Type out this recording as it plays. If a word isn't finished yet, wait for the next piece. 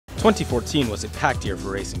2014 was a packed year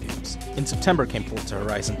for racing games. In September came Forza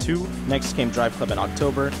Horizon 2, next came Drive Club in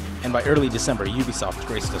October, and by early December, Ubisoft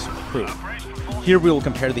graced us with The Crew. Here we will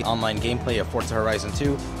compare the online gameplay of Forza Horizon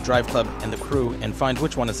 2, Drive Club, and The Crew, and find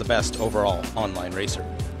which one is the best overall online racer.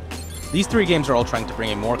 These three games are all trying to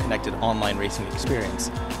bring a more connected online racing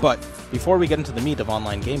experience, but before we get into the meat of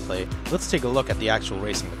online gameplay, let's take a look at the actual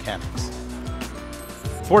racing mechanics.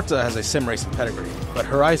 Forza has a sim racing pedigree, but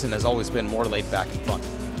Horizon has always been more laid back and fun.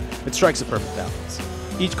 It strikes a perfect balance.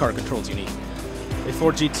 Each car controls uniquely. A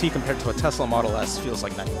Ford GT compared to a Tesla Model S feels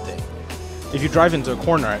like night and day. If you drive into a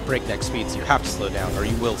corner at breakneck speeds, you have to slow down or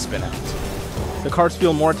you will spin out. The cars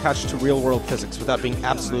feel more attached to real-world physics without being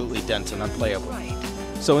absolutely dense and unplayable.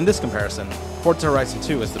 So in this comparison, Forza Horizon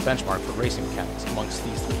 2 is the benchmark for racing mechanics amongst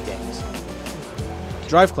these three games.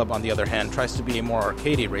 Drive Club, on the other hand, tries to be a more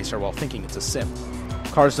arcadey racer while thinking it's a sim.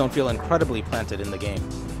 Cars don't feel incredibly planted in the game.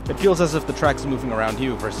 It feels as if the track is moving around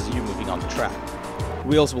you versus you moving on the track.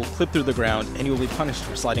 Wheels will clip through the ground, and you will be punished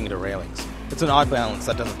for sliding into railings. It's an odd balance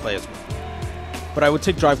that doesn't play as well. But I would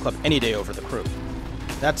take Drive Club any day over The Crew.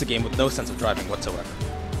 That's a game with no sense of driving whatsoever.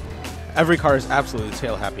 Every car is absolutely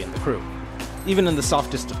tail-happy in The Crew. Even in the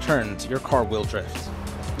softest of turns, your car will drift.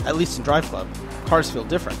 At least in Drive Club, cars feel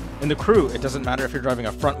different. In The Crew, it doesn't matter if you're driving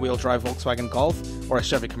a front-wheel drive Volkswagen Golf or a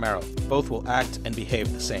Chevy Camaro. Both will act and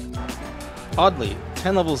behave the same. Oddly,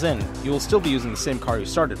 10 levels in, you will still be using the same car you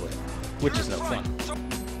started with, which is no fun.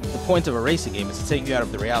 The point of a racing game is to take you out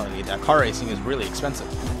of the reality that car racing is really expensive.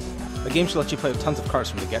 A game should let you play with tons of cars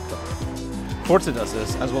from the get-go. Forza does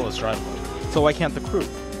this, as well as Drive Club, so why can't The Crew?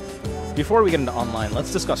 Before we get into online,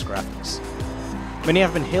 let's discuss graphics. Many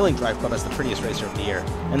have been hailing Drive Club as the prettiest racer of the year,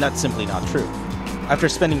 and that's simply not true. After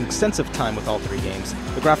spending extensive time with all three games,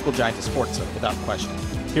 the graphical giant is Forza, without question.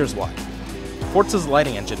 Here's why. Forza's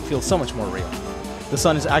lighting engine feels so much more real. The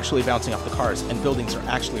sun is actually bouncing off the cars, and buildings are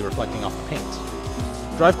actually reflecting off the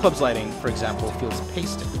paint. Drive Club's lighting, for example, feels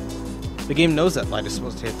pasted. The game knows that light is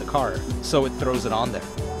supposed to hit the car, so it throws it on there.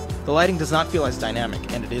 The lighting does not feel as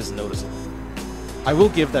dynamic, and it is noticeable. I will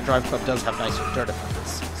give that Drive Club does have nicer dirt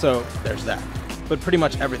effects, so there's that. But pretty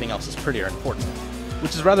much everything else is prettier in Forza,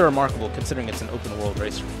 which is rather remarkable considering it's an open-world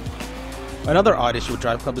racer. Another odd issue with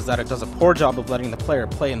Drive Club is that it does a poor job of letting the player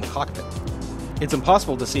play in the cockpit. It's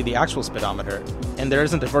impossible to see the actual speedometer, and there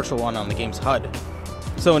isn't a virtual one on the game's HUD.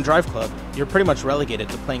 So in Drive Club, you're pretty much relegated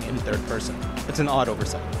to playing in third person. It's an odd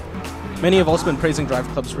oversight. Many have also been praising Drive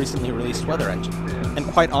Club's recently released weather engine, and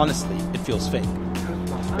quite honestly, it feels fake.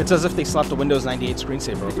 It's as if they slapped a Windows 98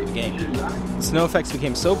 screensaver over the game. The snow effects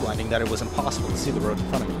became so blinding that it was impossible to see the road in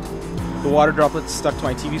front of me. The water droplets stuck to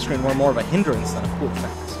my TV screen were more of a hindrance than a cool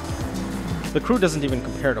effect. The Crew doesn't even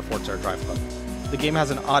compare to Forza or Drive Club. The game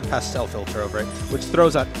has an odd pastel filter over it, which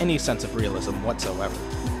throws out any sense of realism whatsoever.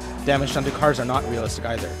 Damaged onto cars are not realistic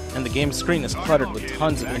either, and the game's screen is cluttered with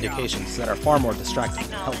tons of indications that are far more distracting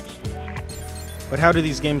than helpful. But how do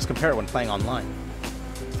these games compare when playing online?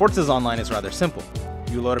 Forza's online is rather simple.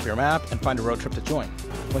 You load up your map and find a road trip to join.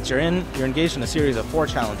 Once you're in, you're engaged in a series of 4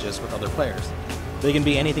 challenges with other players. They can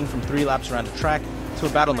be anything from 3 laps around a track to a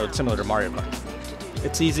battle mode similar to Mario Kart.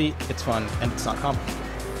 It's easy, it's fun, and it's not complicated.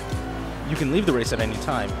 You can leave the race at any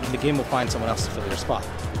time, and the game will find someone else to fill your spot.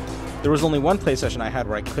 There was only one play session I had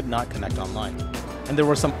where I could not connect online, and there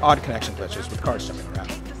were some odd connection glitches with cars jumping around.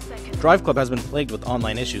 Drive Club has been plagued with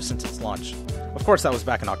online issues since its launch. Of course, that was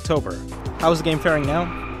back in October. How is the game faring now?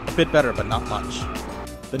 A bit better, but not much.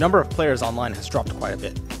 The number of players online has dropped quite a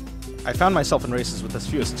bit. I found myself in races with as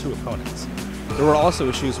few as 2 opponents. There were also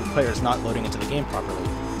issues with players not loading into the game properly,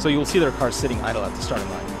 so you will see their cars sitting idle at the starting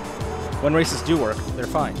line. When races do work, they're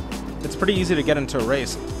fine. It's pretty easy to get into a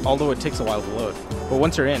race, although it takes a while to load, but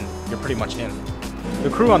once you're in, you're pretty much in. The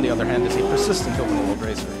Crew, on the other hand, is a persistent open-world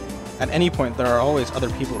racer. At any point, there are always other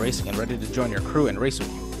people racing and ready to join your crew and race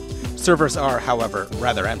with you. Servers are, however,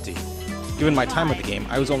 rather empty. Given my time with the game,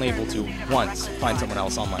 I was only able to, once, find someone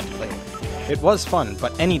else online to play with. It was fun,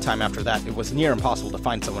 but any time after that, it was near impossible to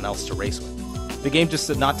find someone else to race with. The game just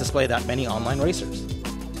did not display that many online racers.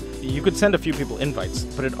 You could send a few people invites,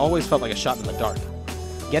 but it always felt like a shot in the dark.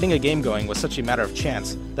 Getting a game going was such a matter of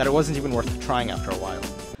chance that it wasn't even worth trying after a while.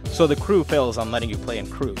 So the Crew fails on letting you play in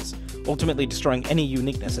crews, ultimately destroying any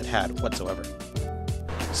uniqueness it had whatsoever.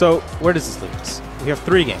 So, where does this leave us? We have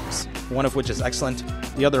 3 games, one of which is excellent,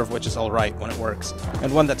 the other of which is alright when it works,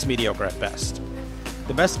 and one that's mediocre at best.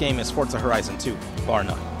 The best game is Forza Horizon 2, bar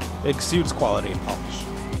none. It exudes quality and polish.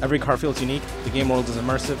 Every car feels unique, the game world is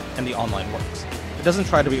immersive, and the online works. It doesn't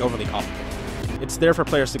try to be overly complicated. It's there for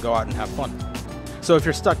players to go out and have fun. So if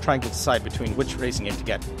you're stuck trying to decide between which racing game to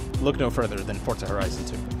get, look no further than Forza Horizon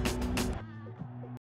 2.